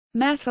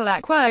Methyl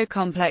aquo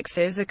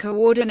complexes are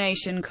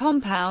coordination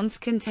compounds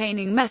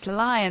containing metal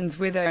ions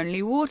with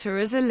only water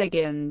as a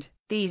ligand.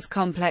 These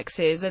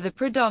complexes are the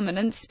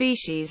predominant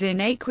species in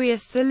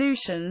aqueous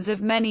solutions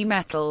of many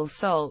metal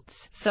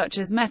salts, such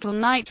as metal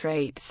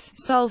nitrates,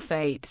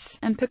 sulfates,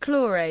 and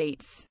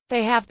perchlorates.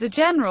 They have the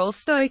general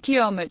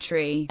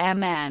stoichiometry,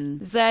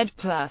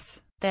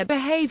 Mn(Z+). Their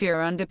behavior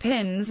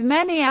underpins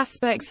many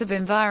aspects of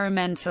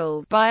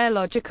environmental,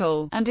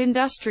 biological, and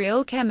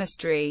industrial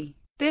chemistry.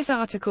 This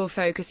article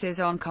focuses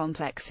on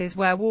complexes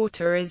where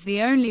water is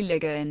the only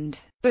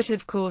ligand. But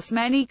of course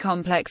many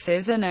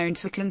complexes are known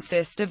to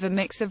consist of a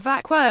mix of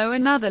aquo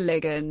and other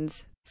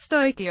ligands.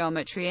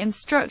 Stoichiometry and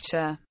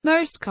structure.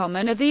 Most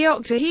common are the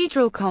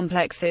octahedral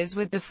complexes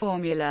with the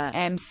formula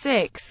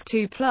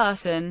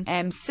M6(2+) and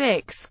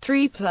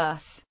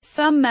M6(3+).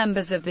 Some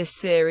members of this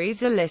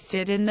series are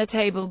listed in the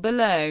table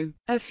below.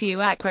 A few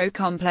aquo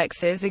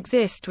complexes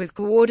exist with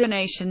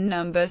coordination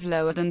numbers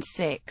lower than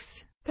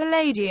 6.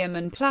 Palladium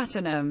and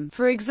platinum,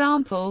 for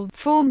example,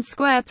 form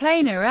square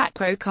planar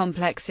aquo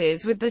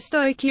complexes with the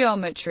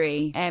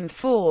stoichiometry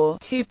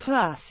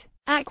M4(2+).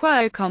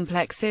 Aquo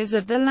complexes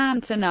of the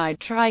lanthanide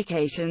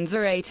trications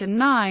are 8 and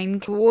 9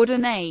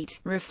 coordinate,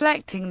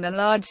 reflecting the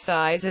large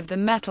size of the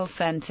metal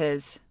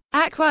centers.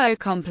 Aquo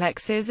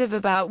complexes of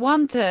about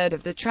 1/3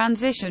 of the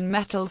transition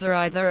metals are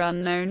either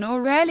unknown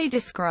or rarely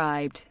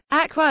described.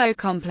 Aquo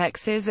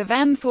complexes of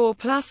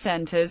M4+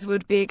 centers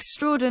would be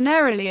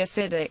extraordinarily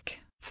acidic.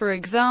 For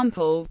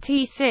example,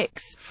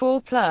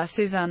 T6(4+)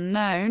 is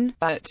unknown,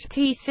 but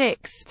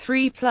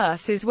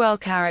T6(3+) is well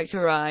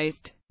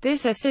characterized.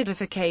 This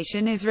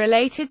acidification is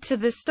related to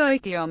the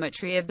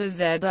stoichiometry of the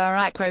Zr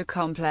aquo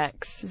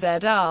complex.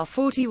 Zr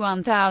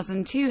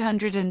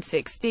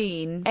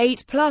 41216,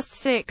 8 +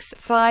 6,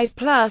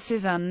 5+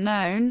 is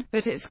unknown,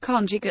 but its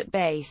conjugate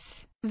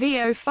base,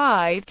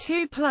 VO5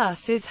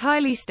 2+ is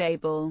highly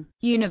stable.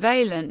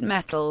 Univalent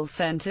metal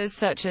centers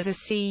such as a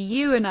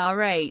Cu and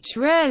Rh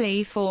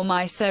rarely form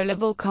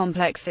isolable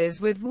complexes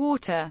with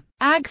water.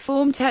 Ag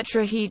form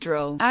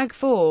tetrahedral,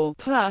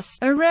 Ag4+,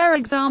 a rare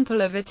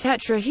example of a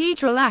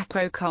tetrahedral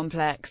aquo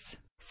complex.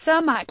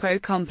 Some aquo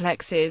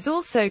complexes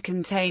also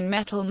contain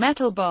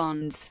metal-metal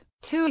bonds.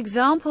 Two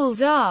examples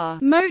are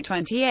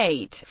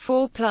Mo28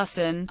 4+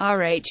 and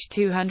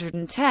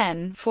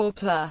Rh210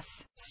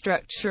 4+.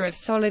 Structure of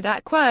solid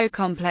aquo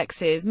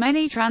complexes.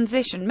 Many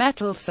transition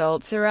metal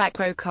salts are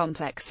aquo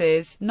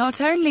complexes, not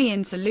only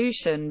in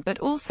solution but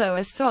also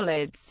as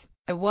solids.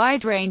 A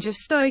wide range of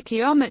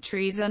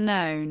stoichiometries are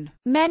known.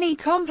 Many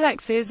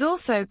complexes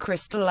also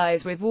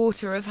crystallize with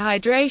water of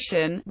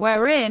hydration,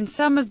 wherein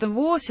some of the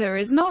water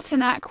is not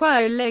an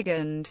aquo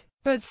ligand,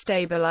 but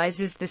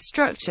stabilizes the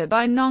structure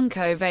by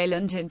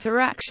non-covalent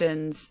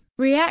interactions.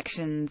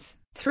 Reactions.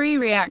 3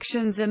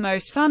 reactions are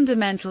most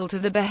fundamental to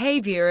the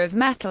behavior of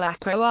metal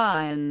aquo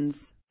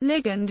ions: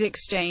 ligand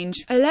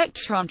exchange,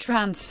 electron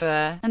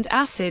transfer, and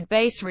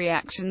acid-base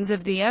reactions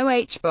of the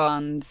OH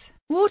bonds.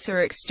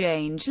 Water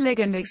exchange,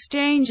 ligand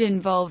exchange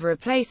involve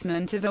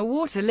replacement of a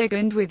water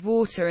ligand with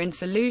water in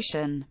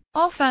solution.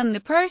 Often the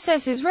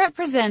process is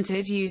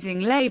represented using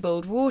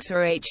labeled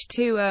water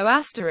H2O*.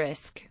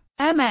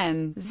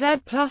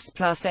 Mn(Z++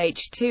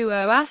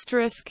 H2O*,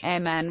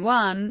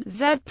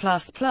 Mn1(Z++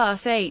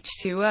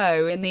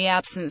 H2O). In the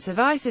absence of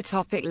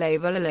isotopic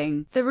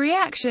labeling, the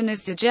reaction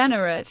is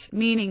degenerate,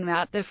 meaning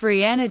that the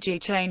free energy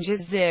change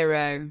is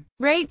zero.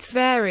 Rates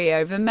vary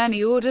over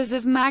many orders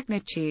of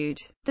magnitude.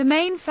 The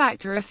main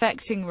factor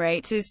affecting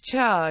rates is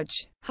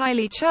charge.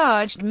 Highly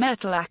charged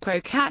metal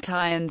aquo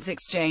cations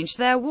exchange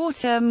their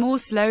water more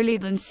slowly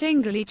than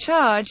singly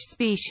charged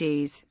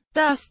species.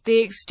 Thus, the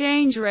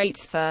exchange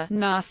rates for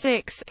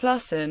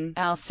Na6+ and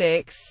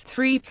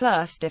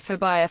Al6(3+) differ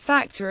by a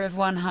factor of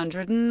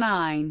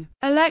 109.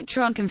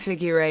 Electron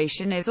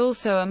configuration is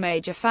also a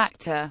major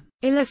factor,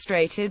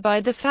 illustrated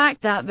by the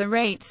fact that the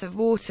rates of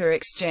water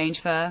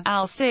exchange for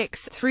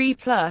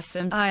Al6(3+)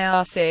 and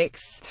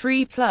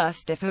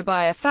Ir6(3+) differ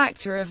by a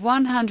factor of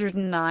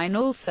 109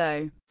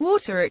 also.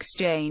 Water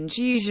exchange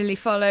usually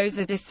follows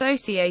a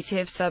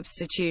dissociative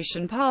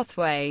substitution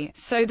pathway,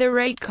 so the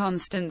rate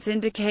constants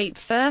indicate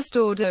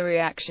first-order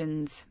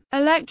reactions.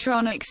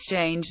 Electron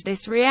exchange.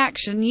 This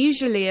reaction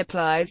usually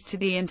applies to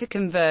the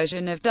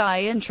interconversion of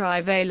di- and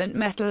trivalent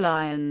metal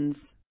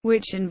ions,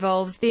 which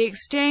involves the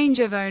exchange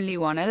of only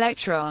one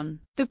electron.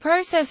 The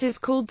process is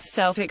called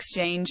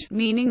self-exchange,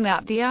 meaning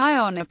that the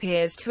ion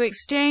appears to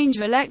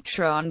exchange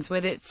electrons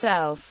with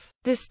itself.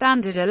 The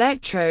standard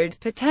electrode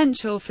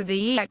potential for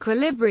the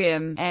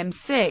equilibrium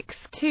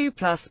M6(2++,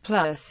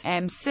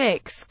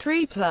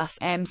 M6(3+),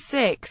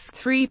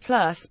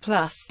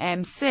 M6(3++),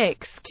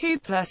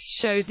 M6(2+)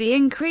 shows the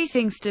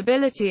increasing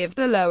stability of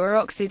the lower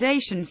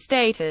oxidation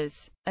state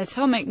as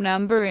atomic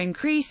number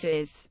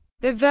increases.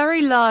 The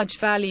very large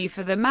value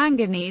for the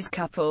manganese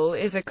couple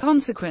is a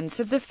consequence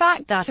of the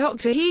fact that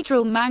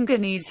octahedral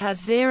manganese has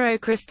zero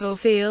crystal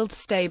field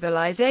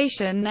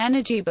stabilization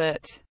energy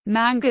but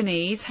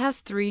Manganese has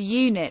 3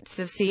 units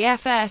of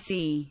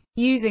CFSe.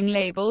 Using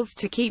labels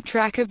to keep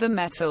track of the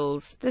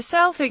metals, the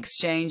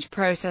self-exchange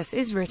process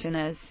is written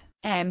as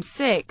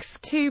M6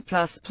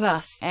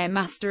 2++,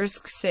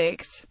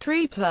 M*6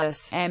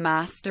 3+,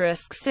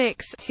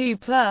 M*6 2++,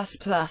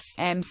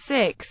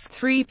 M6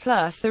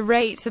 3+. The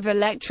rates of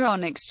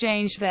electron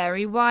exchange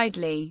vary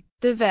widely,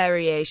 the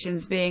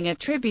variations being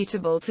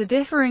attributable to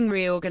differing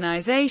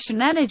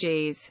reorganization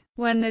energies.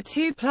 When the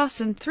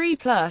 2+ and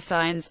 3+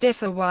 ions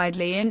differ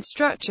widely in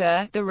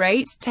structure, the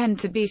rates tend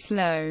to be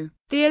slow.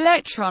 The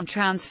electron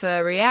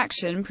transfer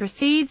reaction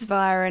proceeds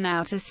via an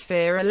outer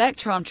sphere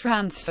electron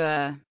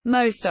transfer.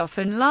 Most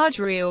often large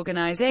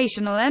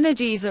reorganizational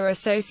energies are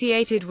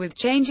associated with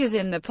changes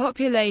in the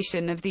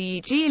population of the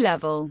Eg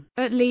level.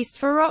 At least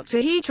for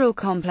octahedral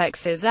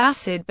complexes,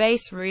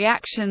 acid-base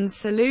reactions,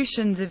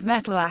 solutions of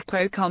metal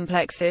aquo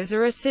complexes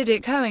are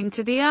acidic owing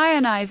to the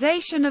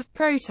ionization of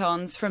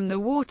protons from the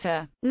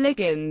water.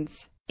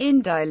 Ligands.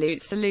 In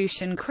dilute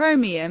solution,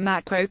 chromium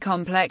aquo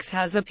complex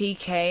has a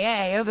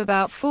pKa of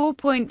about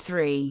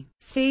 4.3,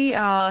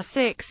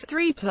 Cr6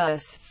 3+,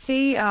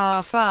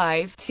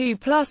 Cr5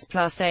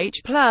 2++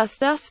 H+.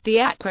 Thus, the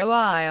aquo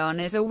ion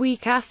is a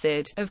weak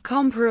acid, of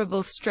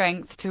comparable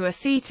strength to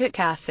acetic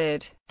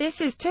acid. This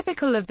is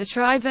typical of the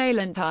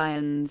trivalent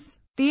ions.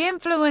 The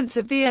influence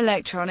of the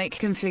electronic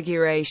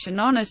configuration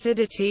on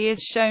acidity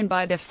is shown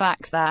by the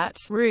fact that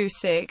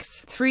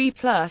Ru6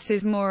 3+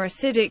 is more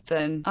acidic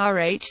than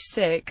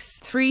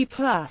RH6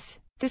 3+,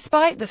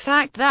 despite the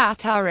fact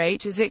that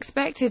RH is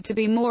expected to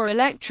be more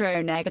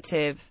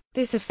electronegative.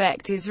 This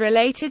effect is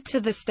related to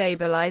the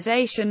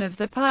stabilization of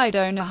the pi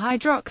donor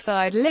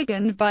hydroxide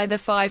ligand by the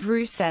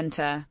 5-Ru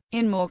center.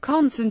 In more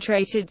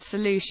concentrated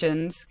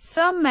solutions,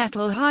 some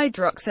metal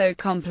hydroxo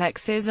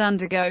complexes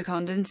undergo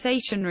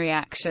condensation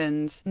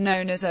reactions,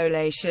 known as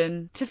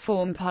olation, to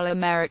form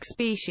polymeric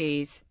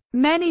species.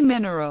 Many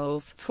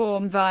minerals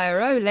form via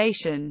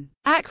olation.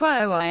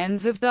 Aquo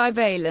ions of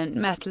divalent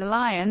metal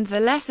ions are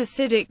less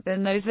acidic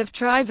than those of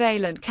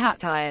trivalent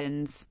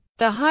cations.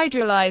 The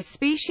hydrolyzed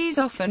species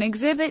often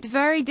exhibit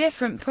very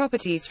different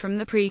properties from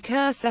the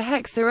precursor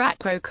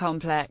hexa-aquo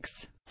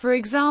complex. For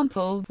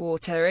example,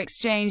 water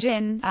exchange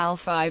in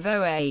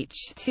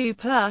Al5OH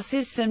 2+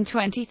 is some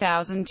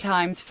 20,000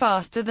 times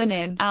faster than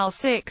in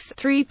Al6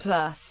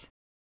 3+.